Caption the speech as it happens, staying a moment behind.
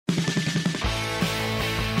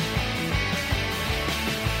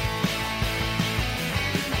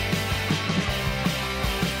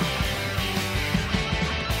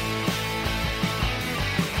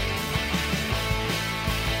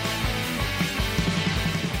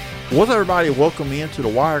What's up, everybody? Welcome into the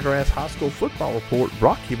Wiregrass High School Football Report,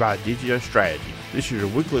 brought to you by DGO Strategy. This is your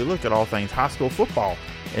weekly look at all things high school football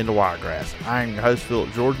in the Wiregrass. I am your host,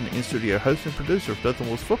 Phillip Jordan, in-studio host and producer of Nothing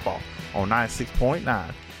Was Football on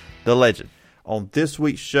 96.9 The Legend. On this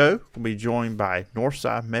week's show, we'll be joined by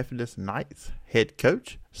Northside Methodist Knights head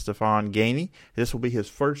coach, Stefan Gainey. This will be his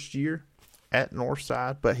first year at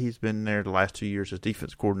Northside, but he's been there the last 2 years as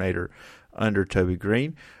defense coordinator under Toby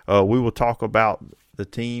Green. We will talk about the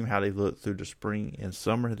team, how they look through the spring and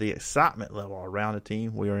summer, the excitement level around the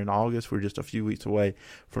team. We are in August. We're just a few weeks away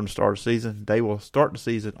from the start of the season. They will start the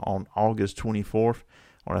season on August 24th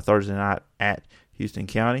on a Thursday night at Houston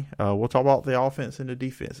County. We'll talk about the offense and the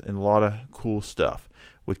defense and a lot of cool stuff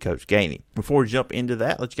with Coach Gainey. Before we jump into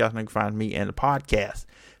that, let you guys know you can find me and the podcast.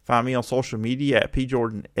 Find me on social media at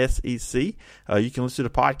PJordanSEC. You can listen to the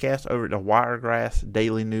podcast over at the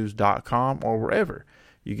WiregrassDailyNews.com or wherever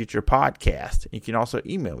you get your podcast. You can also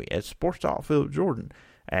email me at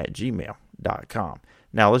sports.phillipjordan@gmail.com.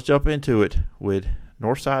 Now let's jump into it with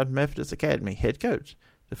Northside Methodist Academy head coach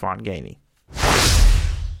Stefan Gainey.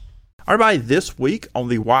 All right, everybody, this week on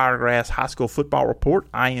the Wiregrass High School Football Report,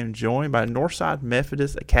 I am joined by Northside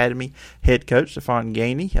Methodist Academy head coach Stefan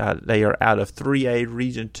Gainey. They are out of 3A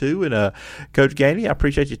Region 2. And Coach Gainey, I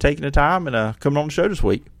appreciate you taking the time and coming on the show this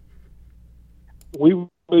week. We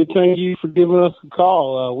really thank you for giving us a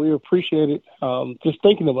call. We appreciate it. Just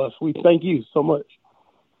thinking of us, we thank you so much.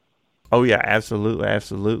 Oh, yeah, absolutely.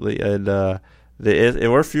 And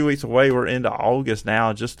we're a few weeks away. We're into August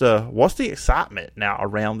now. Just what's the excitement now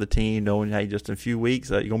around the team, knowing, hey, just in a few weeks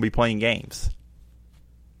you're going to be playing games?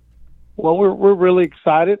 Well, we're really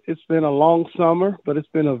excited. It's been a long summer, but it's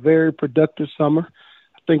been a very productive summer.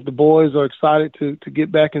 I think the boys are excited to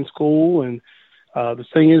get back in school, and the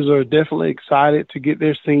seniors are definitely excited to get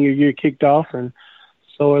their senior year kicked off, and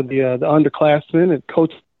so are the underclassmen, and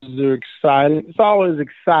coaches are excited. It's always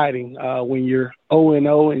exciting when you're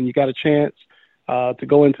 0-0 and you got a chance to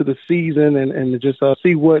go into the season and to just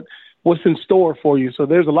see what's in store for you. So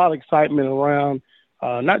there's a lot of excitement around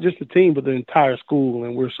not just the team, but the entire school,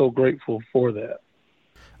 and we're so grateful for that.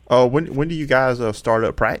 When do you guys start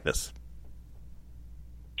up practice?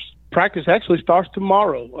 Practice actually starts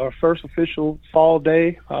tomorrow. Our first official fall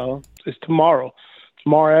day is tomorrow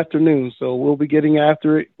afternoon. So we'll be getting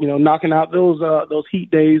after it, knocking out those heat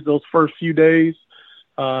days, those first few days,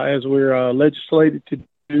 as we're legislated to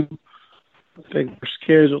do. I think we're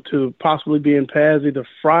scheduled to possibly be in pads either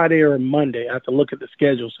Friday or Monday. I have to look at the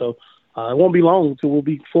schedule. So it won't be long until we'll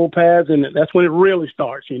be full pads, and that's when it really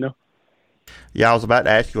starts, Yeah, I was about to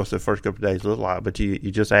ask you what the first couple of days look like, but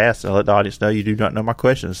you just asked, and let the audience know you do not know my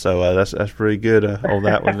questions. So that's pretty good on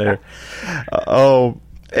that one there.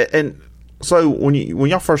 And so when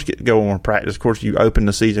y'all first get to go on practice, of course, you open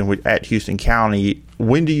the season at Houston County.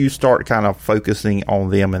 When do you start kind of focusing on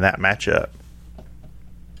them in that matchup?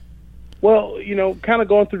 Well, kind of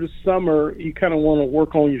going through the summer, you kind of want to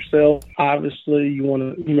work on yourself. Obviously, you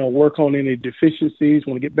want to, work on any deficiencies,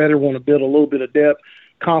 want to get better, want to build a little bit of depth,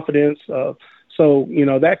 confidence. So,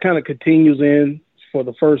 that kind of continues in for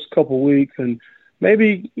the first couple of weeks, and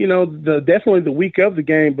maybe, definitely the week of the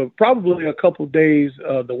game, but probably a couple of days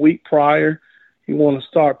the week prior, you want to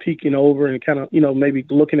start peeking over and kind of, maybe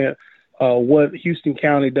looking at what Houston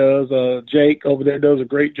County does. Jake over there does a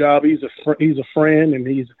great job. He's a friend, and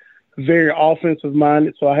he's very offensive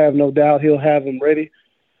minded, so I have no doubt he'll have them ready.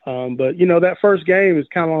 But that first game is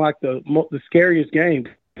kind of like the scariest game,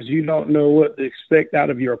 because you don't know what to expect out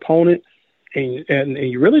of your opponent, and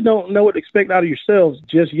you really don't know what to expect out of yourselves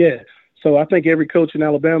just yet. So I think every coach in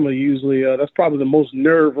Alabama usually that's probably the most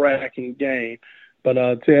nerve-wracking game. But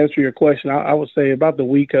to answer your question, I would say about the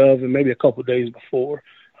week of and maybe a couple of days before.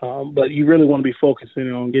 But you really want to be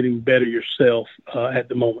focusing on getting better yourself at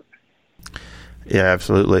the moment. Yeah,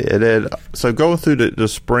 absolutely. And then, so going through the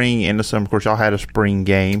spring and the summer, of course, y'all had a spring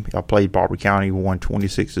game. Y'all played Barber County, won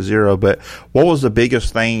 26-0. But what was the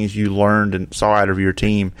biggest things you learned and saw out of your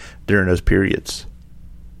team during those periods?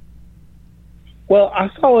 Well, I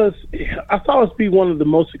saw us be one of the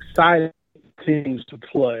most exciting teams to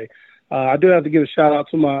play. I do have to give a shout out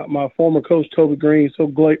to my former coach, Toby Green. So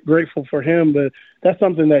grateful for him, but that's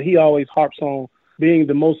something that he always harps on, being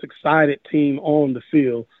the most excited team on the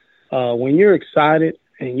field. When you're excited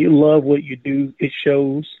and you love what you do, it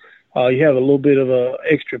shows. You have a little bit of a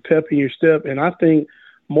extra pep in your step. And I think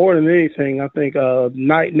more than anything,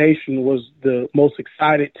 Knight Nation was the most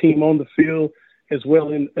excited team on the field, as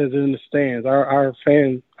well as in the stands. Our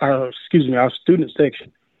student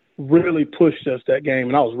section really pushed us that game,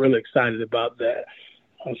 and I was really excited about that.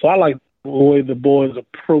 So I like the way the boys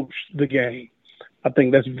approached the game. I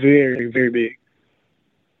think that's very, very big.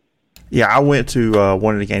 Yeah, I went to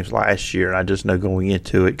one of the games last year, and I just know going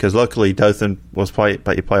into it because luckily Dothan was play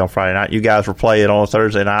on Friday night. You guys were playing on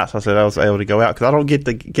Thursday night, so I said I was able to go out because I don't get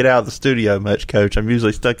to get out of the studio much, Coach. I'm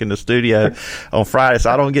usually stuck in the studio on Friday,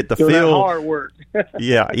 so I don't get to feel hard work.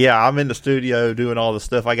 yeah, I'm in the studio doing all the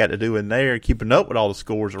stuff I got to do in there, keeping up with all the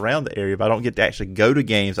scores around the area, but I don't get to actually go to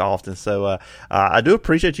games often. So I do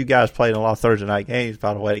appreciate you guys playing a lot of Thursday night games.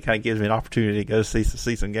 By the way, it kind of gives me an opportunity to go see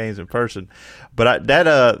some games in person. But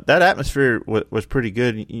that atmosphere was pretty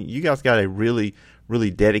good. You guys got a really,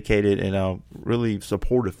 really dedicated and really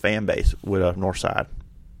supportive fan base with Northside.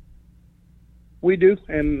 We do,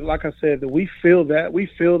 and like I said, we feel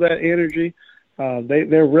that energy.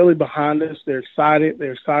 They're really behind us. They're excited.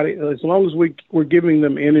 As long as we're giving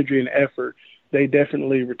them energy and effort, they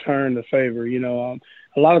definitely return the favor.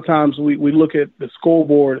 A lot of times we look at the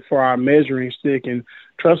scoreboard for our measuring stick, and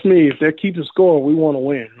trust me, if they're keeping score, we want to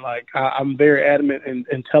win. Like I'm very adamant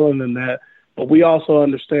in telling them that. But we also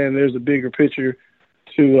understand there's a bigger picture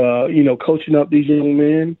to coaching up these young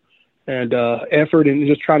men and effort and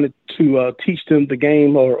just trying to teach them the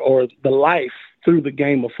game or the life through the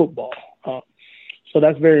game of football. So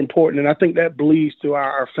that's very important, and I think that bleeds to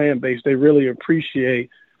our fan base. They really appreciate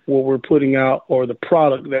what we're putting out or the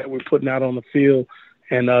product that we're putting out on the field,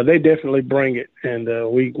 and they definitely bring it. And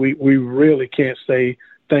we really can't say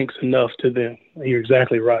thanks enough to them. You're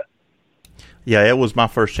exactly right. Yeah, it was my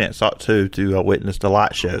first chance to witness the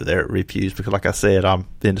light show there at Refuse because, like I said, I'm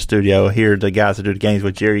in the studio here. The guys that do the games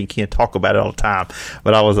with Jerry and Ken talk about it all the time.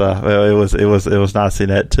 But I was it was nice seeing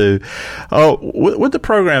that too. With the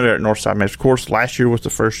program there at Northside, of course, last year was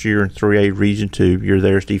the first year in 3A Region 2. You're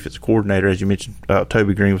there as defense coordinator, as you mentioned.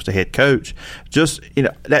 Toby Green was the head coach. Just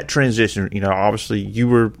that transition. Obviously you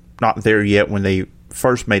were not there yet when they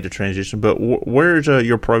first made the transition, but where's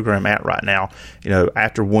your program at right now,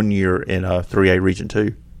 after 1 year in 3A Region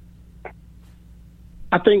 2?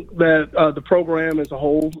 I think that the program as a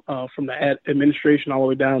whole, from the administration all the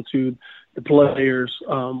way down to the players,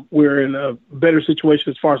 we're in a better situation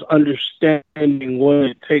as far as understanding what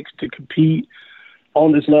it takes to compete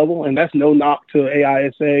on this level, and that's no knock to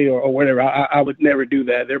AISA or whatever. I would never do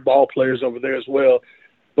that. They're ball players over there as well.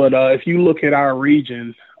 But if you look at our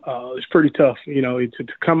region, it's pretty tough, to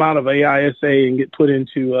come out of AISA and get put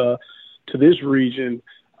into to this region.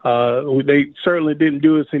 They certainly didn't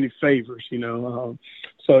do us any favors,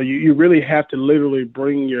 So you really have to literally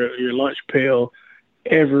bring your lunch pail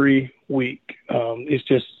every week.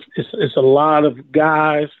 It's a lot of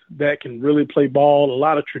guys that can really play ball, a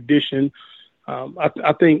lot of tradition.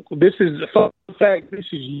 I think this is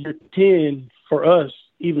year 10 for us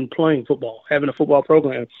even playing football, having a football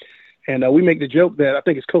program. And we make the joke that I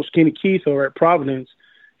think it's Coach Kenny Keith over at Providence.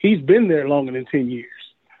 He's been there longer than 10 years.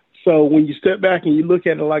 So when you step back and you look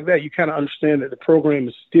at it like that, you kind of understand that the program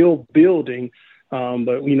is still building.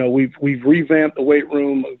 But we've revamped the weight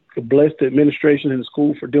room. Blessed the administration and the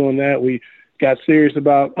school for doing that. We got serious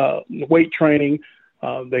about weight training.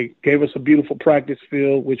 They gave us a beautiful practice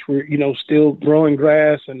field, which we're still growing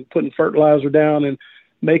grass and putting fertilizer down and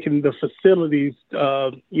making the facilities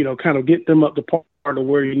kind of get them up to par of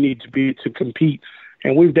where you need to be to compete.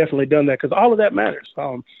 And we've definitely done that because all of that matters.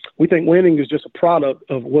 We think winning is just a product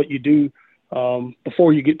of what you do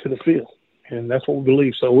before you get to the field. And that's what we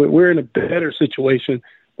believe. So we're in a better situation,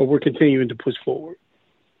 but we're continuing to push forward.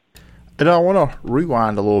 And I want to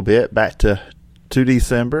rewind a little bit back to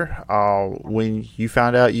December when you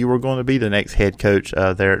found out you were going to be the next head coach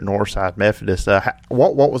there at Northside Methodist.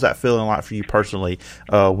 What was that feeling like for you personally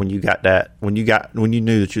when you knew that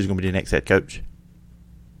you was going to be the next head coach?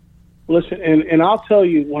 Listen, and I'll tell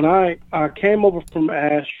you, when I came over from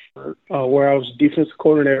Ashford, where I was defensive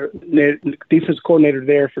coordinator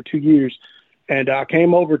there for 2 years, and I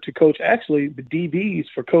came over to coach actually the DBs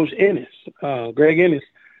for Coach Ennis, Greg Ennis,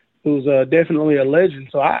 who's definitely a legend.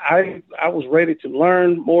 So I was ready to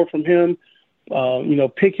learn more from him,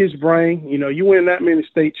 pick his brain. You win that many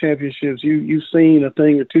state championships, you've seen a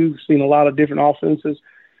thing or two, seen a lot of different offenses.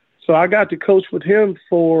 So I got to coach with him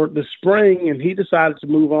for the spring, and he decided to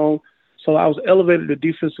move on. So I was elevated to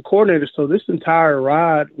defensive coordinator. So this entire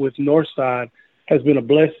ride with Northside has been a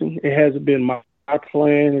blessing. It hasn't been my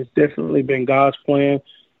plan. It's definitely been God's plan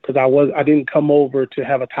because I didn't come over to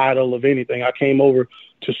have a title of anything. I came over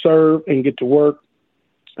to serve and get to work.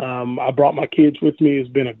 I brought my kids with me. It's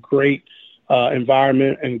been a great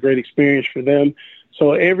environment and great experience for them.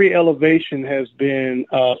 So every elevation has been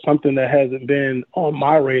something that hasn't been on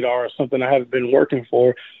my radar, something I haven't been working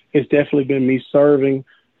for. It's definitely been me serving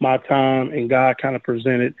my time, and God kind of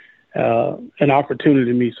presented an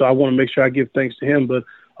opportunity to me. So I want to make sure I give thanks to him. But,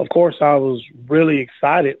 of course, I was really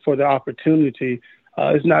excited for the opportunity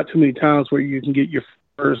it's not too many times where you can get your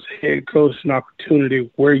first head coaching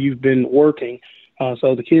opportunity where you've been working.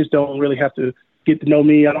 So the kids don't really have to get to know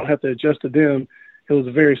me. I don't have to adjust to them. It was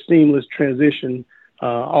a very seamless transition,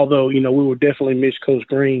 although, we will definitely miss Coach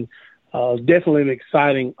Green. Definitely an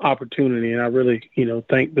exciting opportunity, and I really,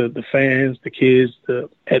 thank the fans, the kids, the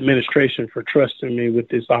administration for trusting me with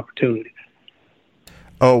this opportunity.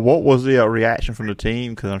 Oh, what was the reaction from the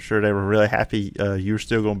team? Because I'm sure they were really happy you were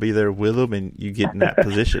still going to be there with them and you get in that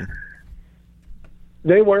position.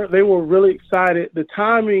 They were really excited. The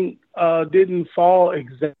timing didn't fall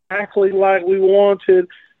exactly like we wanted.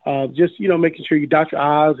 Just, making sure you dot your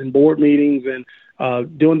I's in board meetings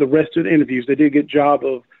and doing the rest of the interviews. They did a good job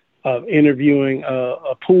of interviewing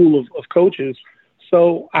a pool of coaches.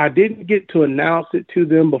 So I didn't get to announce it to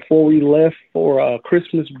them before we left for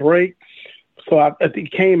Christmas break. So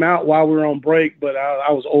it came out while we were on break, but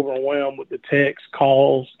I was overwhelmed with the text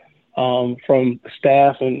calls from the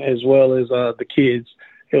staff and as well as the kids.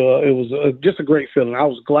 It was just a great feeling. I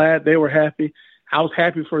was glad they were happy. I was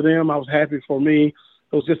happy for them. I was happy for me.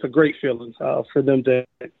 It was just a great feeling for them to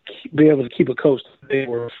be able to keep a coach that they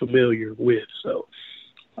were familiar with. So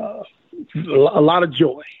a lot of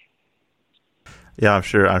joy. Yeah, I'm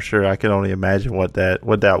sure. I can only imagine what that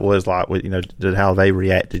was like. With how they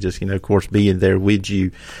reacted. Just of course, being there with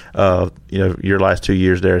you. Your last 2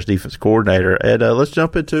 years there as defense coordinator. And let's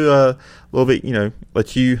jump into a little bit.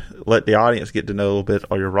 Let the audience get to know a little bit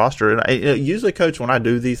of your roster. And usually, Coach, when I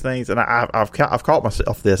do these things, and I've caught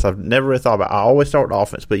myself this. I've never really thought about. I always start with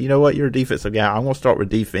offense, but you know what? You're a defensive guy. I'm going to start with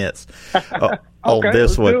defense on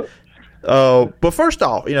this one. But first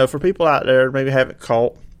off, for people out there maybe haven't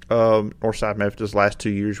caught Northside Methodist last 2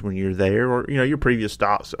 years when you're there, or your previous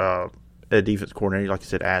stops at defense coordinator, like you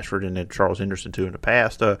said, Ashford, and then Charles Henderson too in the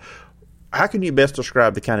past. How can you best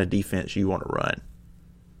describe the kind of defense you want to run?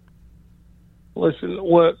 Listen,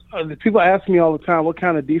 what people ask me all the time, what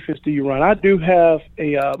kind of defense do you run? I do have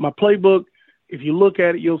my playbook. If you look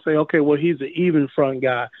at it, you'll say, okay, well, he's an even front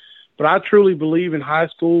guy. But I truly believe in high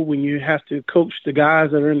school when you have to coach the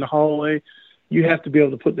guys that are in the hallway, you have to be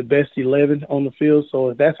able to put the best 11 on the field. So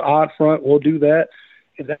if that's odd front, we'll do that.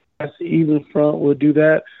 If that's the even front, we'll do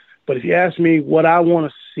that. But if you ask me what I want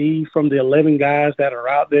to see from the 11 guys that are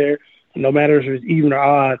out there, no matter if it's even or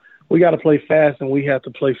odd, we got to play fast and we have to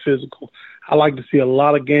play physical. I like to see a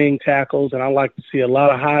lot of gang tackles, and I like to see a lot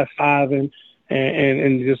of high-fiving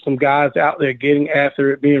and just some guys out there getting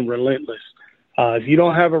after it, being relentless. If you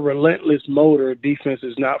don't have a relentless motor, defense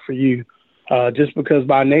is not for you. Just because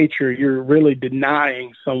by nature you're really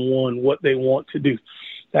denying someone what they want to do.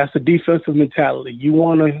 That's a defensive mentality. You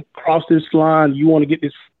want to cross this line, you want to get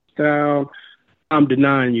this down, I'm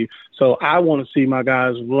denying you. So I want to see my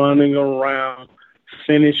guys running around,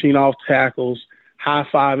 finishing off tackles,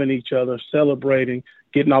 high-fiving each other, celebrating,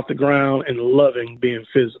 getting off the ground, and loving being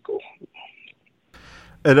physical.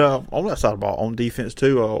 And on that side of the ball, on defense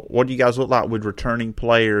too, what do you guys look like with returning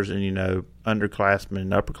players and, underclassmen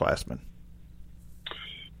and upperclassmen?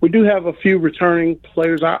 We do have a few returning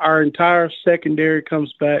players. Our entire secondary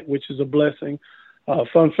comes back, which is a blessing.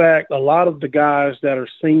 Fun fact, a lot of the guys that are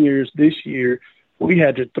seniors this year, we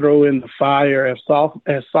had to throw in the fire as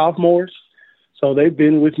sophomores. So they've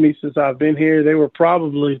been with me since I've been here. They were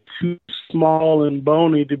probably too small and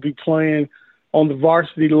bony to be playing on the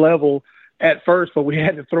varsity level at first, but we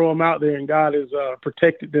had to throw them out there, and God has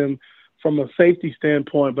protected them from a safety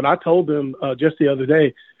standpoint. But I told them just the other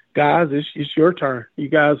day, guys, it's your turn. You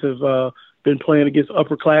guys have been playing against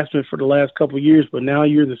upperclassmen for the last couple of years, but now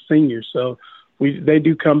you're the seniors. So they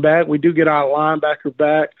do come back. We do get our linebacker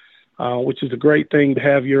back, which is a great thing to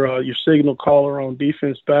have your signal caller on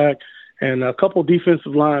defense back, and a couple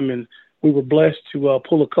defensive linemen. We were blessed to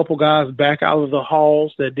pull a couple guys back out of the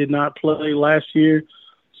halls that did not play last year.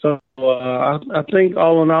 So I think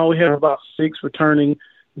all in all, we have about 6 returning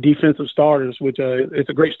defensive starters, which it's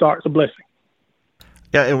a great start. It's a blessing.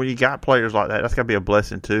 Yeah, and when you got players like that, that's got to be a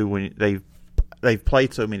blessing too. When they've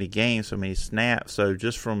played so many games, so many snaps. So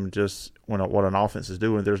just from what an offense is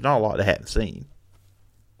doing, there's not a lot they haven't seen.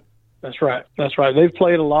 That's right. They've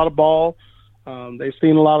played a lot of ball. They've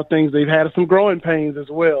seen a lot of things. They've had some growing pains as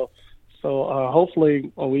well. So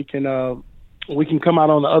hopefully we can come out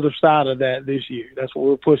on the other side of that this year. That's what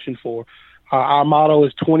we're pushing for. Our motto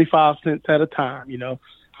is 25 cents at a time.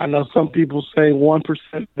 I know some people say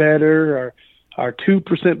 1% better or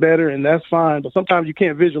 2% better, and that's fine. But sometimes you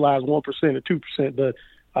can't visualize 1% or 2%.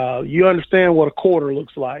 But you understand what a quarter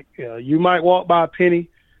looks like. You might walk by a penny.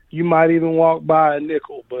 You might even walk by a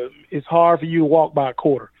nickel. But it's hard for you to walk by a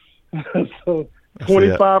quarter. So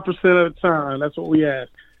 25% of the time, that's what we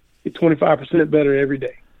ask. Get 25% better every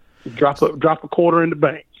day. drop a quarter in the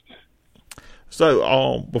bank.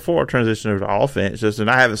 So before I transition over to offense, and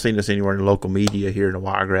I haven't seen this anywhere in the local media here in the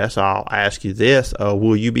Wiregrass, I'll ask you this.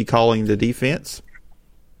 Will you be calling the defense?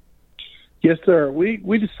 Yes, sir. We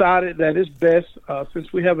decided that it's best,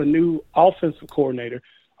 since we have a new offensive coordinator,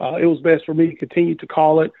 it was best for me to continue to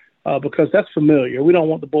call it because that's familiar. We don't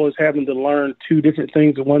want the boys having to learn two different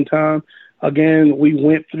things at one time. Again, we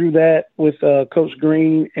went through that with Coach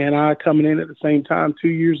Green and I coming in at the same time 2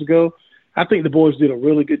 years ago. I think the boys did a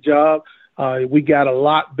really good job. We got a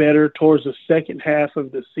lot better towards the second half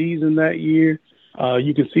of the season that year.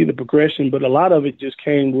 You can see the progression, but a lot of it just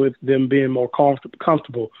came with them being more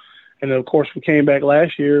comfortable. And then, of course, we came back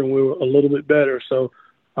last year and we were a little bit better. So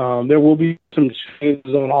there will be some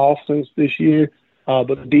changes on offense this year, but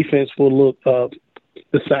the defense will look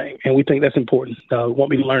the same. And we think that's important. We won't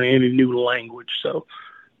be learning any new language. So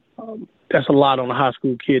that's a lot on a high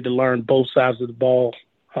school kid to learn both sides of the ball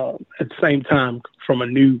at the same time from a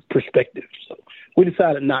new perspective. So we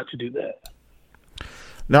decided not to do that.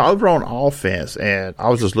 Now, over on offense, and I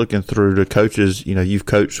was just looking through the coaches, you've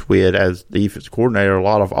coached with as defense coordinator, a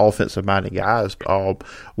lot of offensive-minded guys.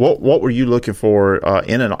 What were you looking for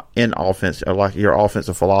in offense, like your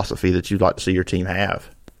offensive philosophy that you'd like to see your team have?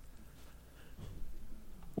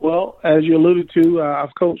 Well, as you alluded to,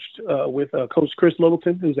 I've coached with Coach Chris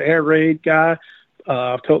Littleton, who's an air raid guy.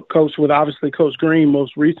 I've coached with, obviously, Coach Green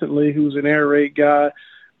most recently, who's an air raid guy.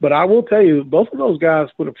 But I will tell you, both of those guys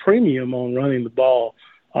put a premium on running the ball.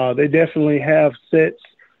 They definitely have sets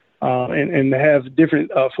and have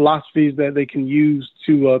different philosophies that they can use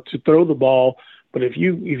to throw the ball. But if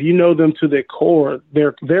you know them to their core,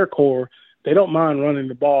 their core, they don't mind running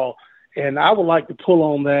the ball. And I would like to pull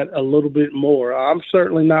on that a little bit more. I'm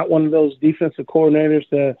certainly not one of those defensive coordinators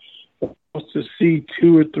that wants to see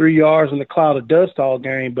 2 or 3 yards in a cloud of dust all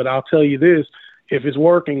game. But I'll tell you this, if it's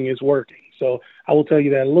working, it's working. So I will tell you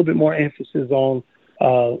that a little bit more emphasis on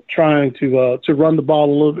trying to run the ball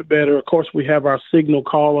a little bit better. Of course, we have our signal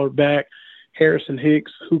caller back, Harrison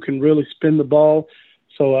Hicks, who can really spin the ball.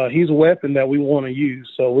 So he's a weapon that we want to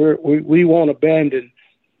use. So we won't abandon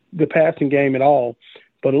the passing game at all,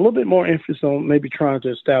 but a little bit more emphasis on maybe trying to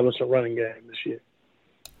establish a running game this year.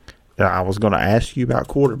 I was going to ask you about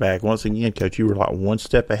quarterback. Once again, Coach, you were like one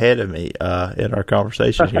step ahead of me in our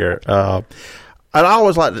conversation here. And I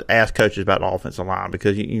always like to ask coaches about the offensive line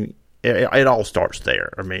because it all starts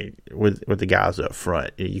there. I mean, with the guys up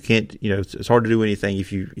front, you can't. It's hard to do anything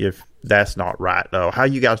if that's not right. How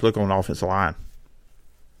you guys look on the offensive line?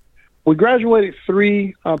 We graduated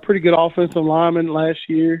 3 pretty good offensive linemen last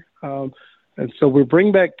year, and so we're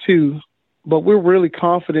bringing back 2, but we're really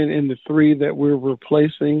confident in the 3 that we're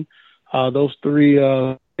replacing. Those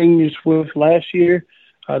 3 seniors with last year,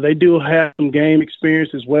 they do have some game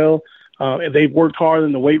experience as well. They've worked hard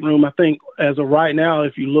in the weight room. I think as of right now,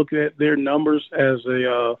 if you look at their numbers as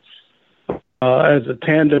a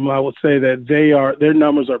tandem, I would say that their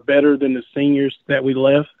numbers are better than the seniors that we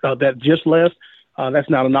left, that just left. That's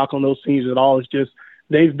not a knock on those seniors at all. It's just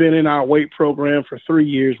they've been in our weight program for 3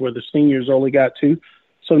 years where the seniors only got 2.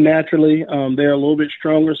 So naturally, they're a little bit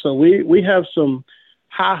stronger. So we have some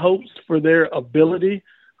high hopes for their ability.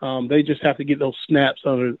 They just have to get those snaps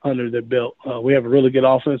under their belt. We have a really good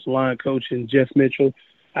offensive line coach in Jeff Mitchell.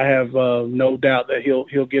 I have no doubt that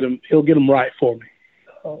he'll get them right for me.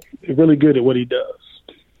 He's really good at what he does.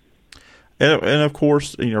 And of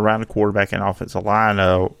course, around the quarterback and offensive line,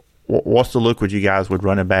 what's the look with you guys with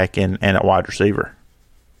running back and at wide receiver?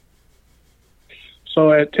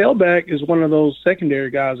 So at tailback is one of those secondary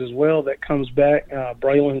guys as well that comes back,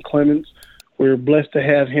 Braylon Clemens. We're blessed to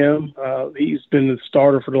have him. He's been the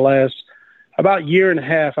starter for the last about year and a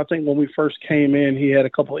half. I think when we first came in, he had a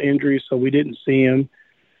couple of injuries, so we didn't see him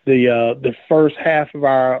the first half of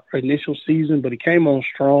our initial season, but he came on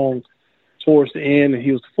strong towards the end, and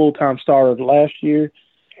he was the full-time starter last year,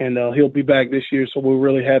 and he'll be back this year, so we're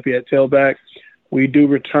really happy at tailback. We do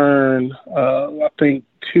return, I think,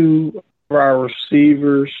 2 of our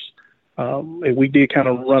receivers. And we did kind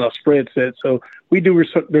of run a spread set. So we do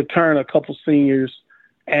return a couple seniors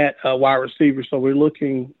at wide receiver. So we're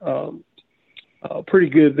looking pretty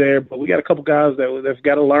good there. But we got a couple guys that's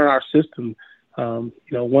got to learn our system.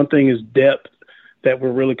 One thing is depth that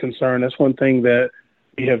we're really concerned. That's one thing that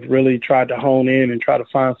we have really tried to hone in and try to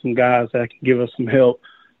find some guys that can give us some help.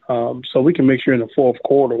 So we can make sure in the fourth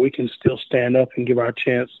quarter we can still stand up and give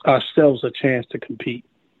ourselves a chance to compete.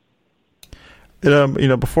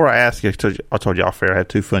 And, before I ask you, I told you off air, I had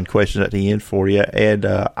two fun questions at the end for you. And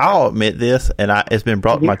I'll admit this, and it's been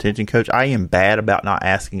brought to my attention, Coach. I am bad about not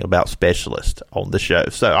asking about specialists on the show.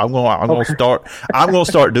 So I'm going to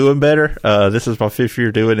start doing better. This is my 5th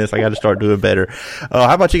year doing this. I got to start doing better.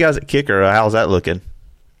 How about you guys at kicker? How's that looking?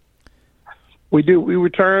 We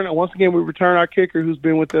return our kicker who's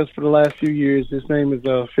been with us for the last few years. His name is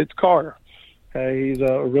Fitz Carter. He's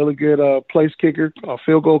a really good place kicker, a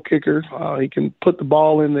field goal kicker. He can put the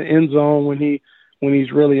ball in the end zone when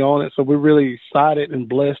he's really on it. So we're really excited and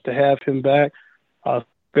blessed to have him back.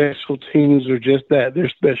 Special teams are just that. They're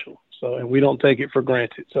special. So, and we don't take it for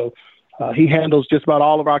granted. So he handles just about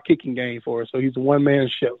all of our kicking game for us. So he's a one-man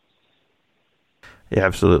show. Yeah,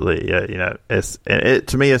 absolutely. Yeah,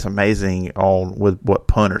 to me, it's amazing with what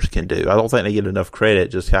punters can do. I don't think they get enough credit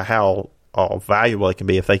just how valuable it can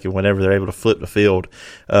be whenever they're able to flip the field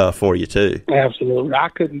for you too. Absolutely, I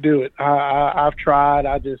couldn't do it. I've tried.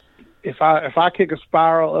 If I kick a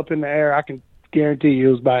spiral up in the air, I can guarantee you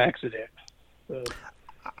it was by accident. So.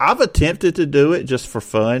 I've attempted to do it just for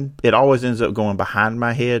fun. It always ends up going behind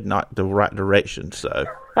my head, not the right direction. So.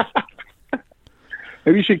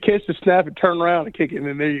 Maybe you should catch the snap and turn around and kick it, and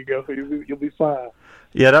then there you go. You'll be fine.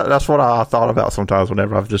 Yeah, that's what I thought about sometimes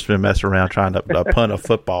whenever I've just been messing around trying to punt a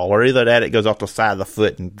football. Or either that it goes off the side of the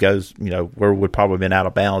foot and goes, where it would probably been out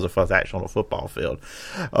of bounds if I was actually on a football field.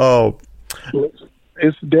 Oh,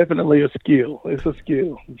 it's definitely a skill. It's a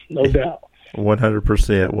skill, no doubt.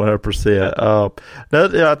 100%.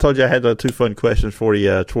 I told you I had two fun questions for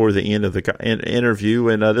you toward the end of the interview,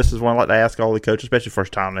 and this is one I like to ask all the coaches, especially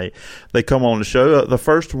first time they come on the show. The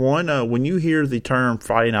first one, when you hear the term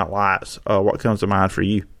Friday Night Lights, what comes to mind for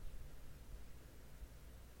you?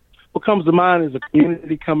 What comes to mind is a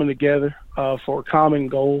community coming together for a common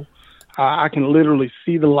goal. I can literally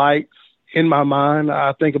see the lights in my mind.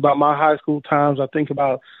 I think about my high school times. I think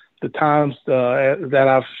about the times that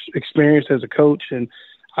I've experienced as a coach, and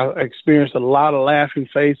I experienced a lot of laughing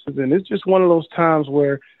faces. And it's just one of those times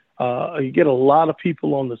where you get a lot of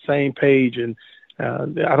people on the same page, and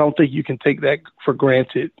I don't think you can take that for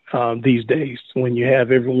granted these days when you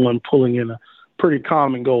have everyone pulling in a pretty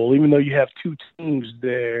common goal. Even though you have two teams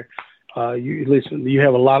there, you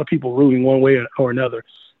have a lot of people rooting one way or another.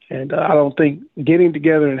 And I don't think getting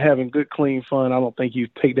together and having good, clean fun, I don't think you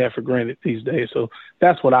take that for granted these days. So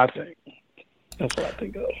that's what I think. That's what I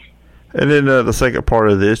think of. And then the second part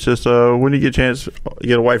of this, just when you get a chance to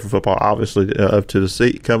get away from football, obviously up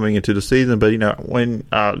to coming into the season, but, when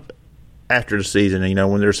after the season,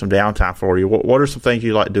 when there's some downtime for you, what are some things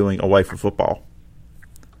you like doing away from football?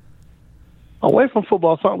 Away from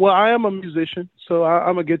football, well, I am a musician, so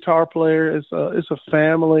I'm a guitar player. It's a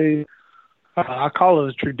family. I call it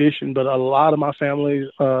a tradition, but a lot of my family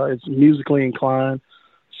is musically inclined.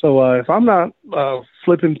 So if I'm not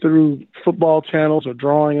flipping through football channels or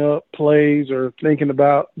drawing up plays or thinking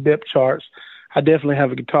about depth charts, I definitely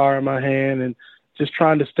have a guitar in my hand and just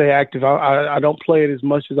trying to stay active. I don't play it as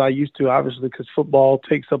much as I used to, obviously, because football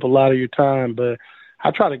takes up a lot of your time, but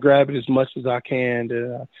I try to grab it as much as I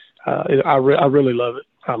can. I really love it.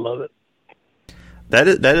 I love it. That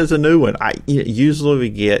is a new one. Usually we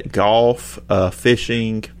get golf,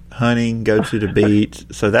 fishing, hunting, go to the beach.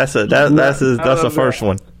 So that's the first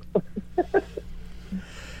one.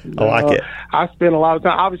 I like it. I spend a lot of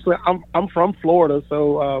time. Obviously, I'm from Florida,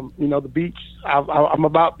 so the beach. I'm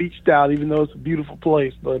about beached out, even though it's a beautiful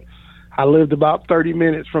place. But I lived about 30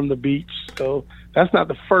 minutes from the beach, so that's not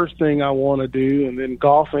the first thing I want to do. And then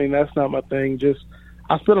golfing, that's not my thing.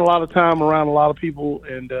 I spend a lot of time around a lot of people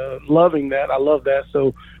and loving that. I love that.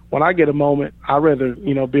 So when I get a moment, I'd rather,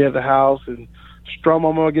 be at the house and strum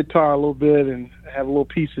on my guitar a little bit and have a little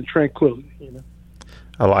peace and tranquility,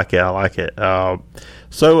 I like it.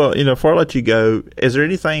 So, before I let you go, is there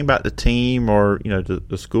anything about the team or,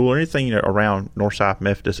 the school or anything, around Northside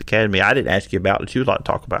Methodist Academy I didn't ask you about that you would like to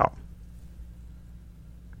talk about?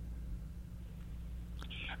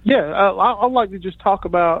 Yeah, I'd like to just talk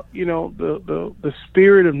about, the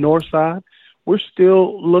spirit of Northside. We're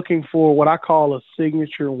still looking for what I call a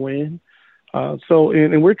signature win.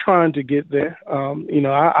 And we're trying to get there. I'm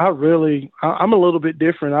a little bit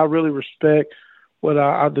different. I really respect what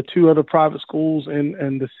the two other private schools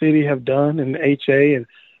in the city have done, and HA and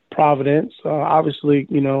Providence. Obviously,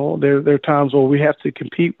 there are times where we have to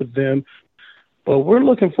compete with them, but we're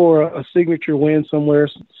looking for a signature win somewhere,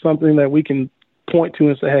 something that we can point to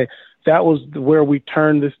and say, hey, that was where we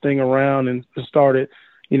turned this thing around and started,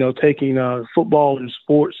 taking football and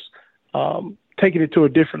sports, taking it to a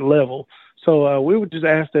different level. So we would just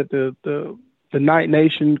ask that the Knight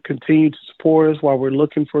Nation continue to support us while we're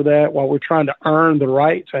looking for that, while we're trying to earn the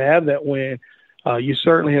right to have that win. You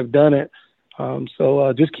certainly have done it.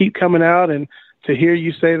 So just keep coming out, and to hear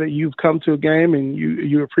you say that you've come to a game and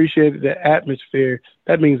you appreciated the atmosphere,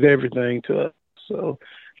 that means everything to us. So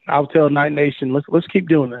I'll tell Night Nation, let's keep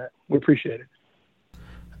doing that. We appreciate it.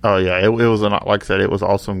 Oh yeah, it was like I said, it was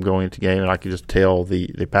awesome going into the game, and I could just tell the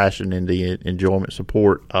passion and the enjoyment,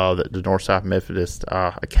 support that the Northside Methodist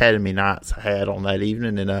Academy Knights had on that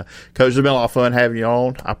evening. And Coach, it's been a lot of fun having you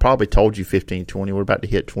on. I probably told you 15, 20. We're about to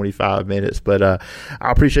hit 25 minutes, but I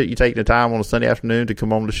appreciate you taking the time on a Sunday afternoon to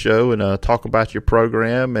come on the show and talk about your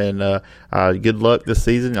program. And good luck this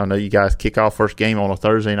season. I know you guys kick off first game on a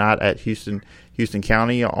Thursday night at Houston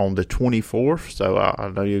County on the 24th, so I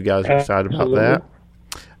know you guys are excited about that.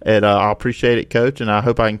 And I appreciate it, Coach, and I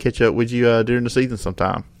hope I can catch up with you during the season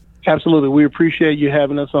sometime. Absolutely. We appreciate you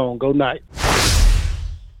having us on. Go Knights.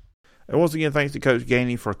 And once again, thanks to Coach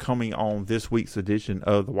Gainey for coming on this week's edition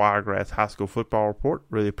of the Wiregrass High School Football Report.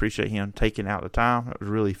 Really appreciate him taking out the time. It was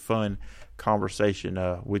a really fun conversation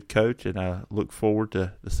with Coach, and I look forward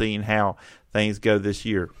to seeing how things go this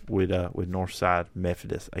year with Northside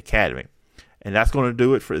Methodist Academy. And that's going to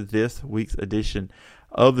do it for this week's edition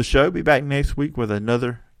of the show. Be back next week with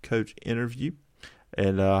another coach interview.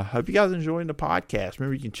 And hope you guys are enjoying the podcast.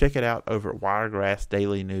 Remember, you can check it out over at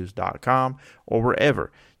wiregrassdailynews.com or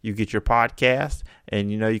wherever you get your podcast.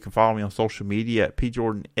 And you can follow me on social media at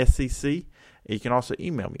pjordanscc. And you can also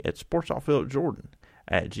email me at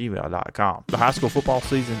sports.phillipjordan@gmail.com. The high school football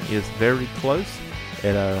season is very close.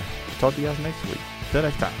 And talk to you guys next week. Till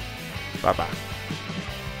next time. Bye-bye.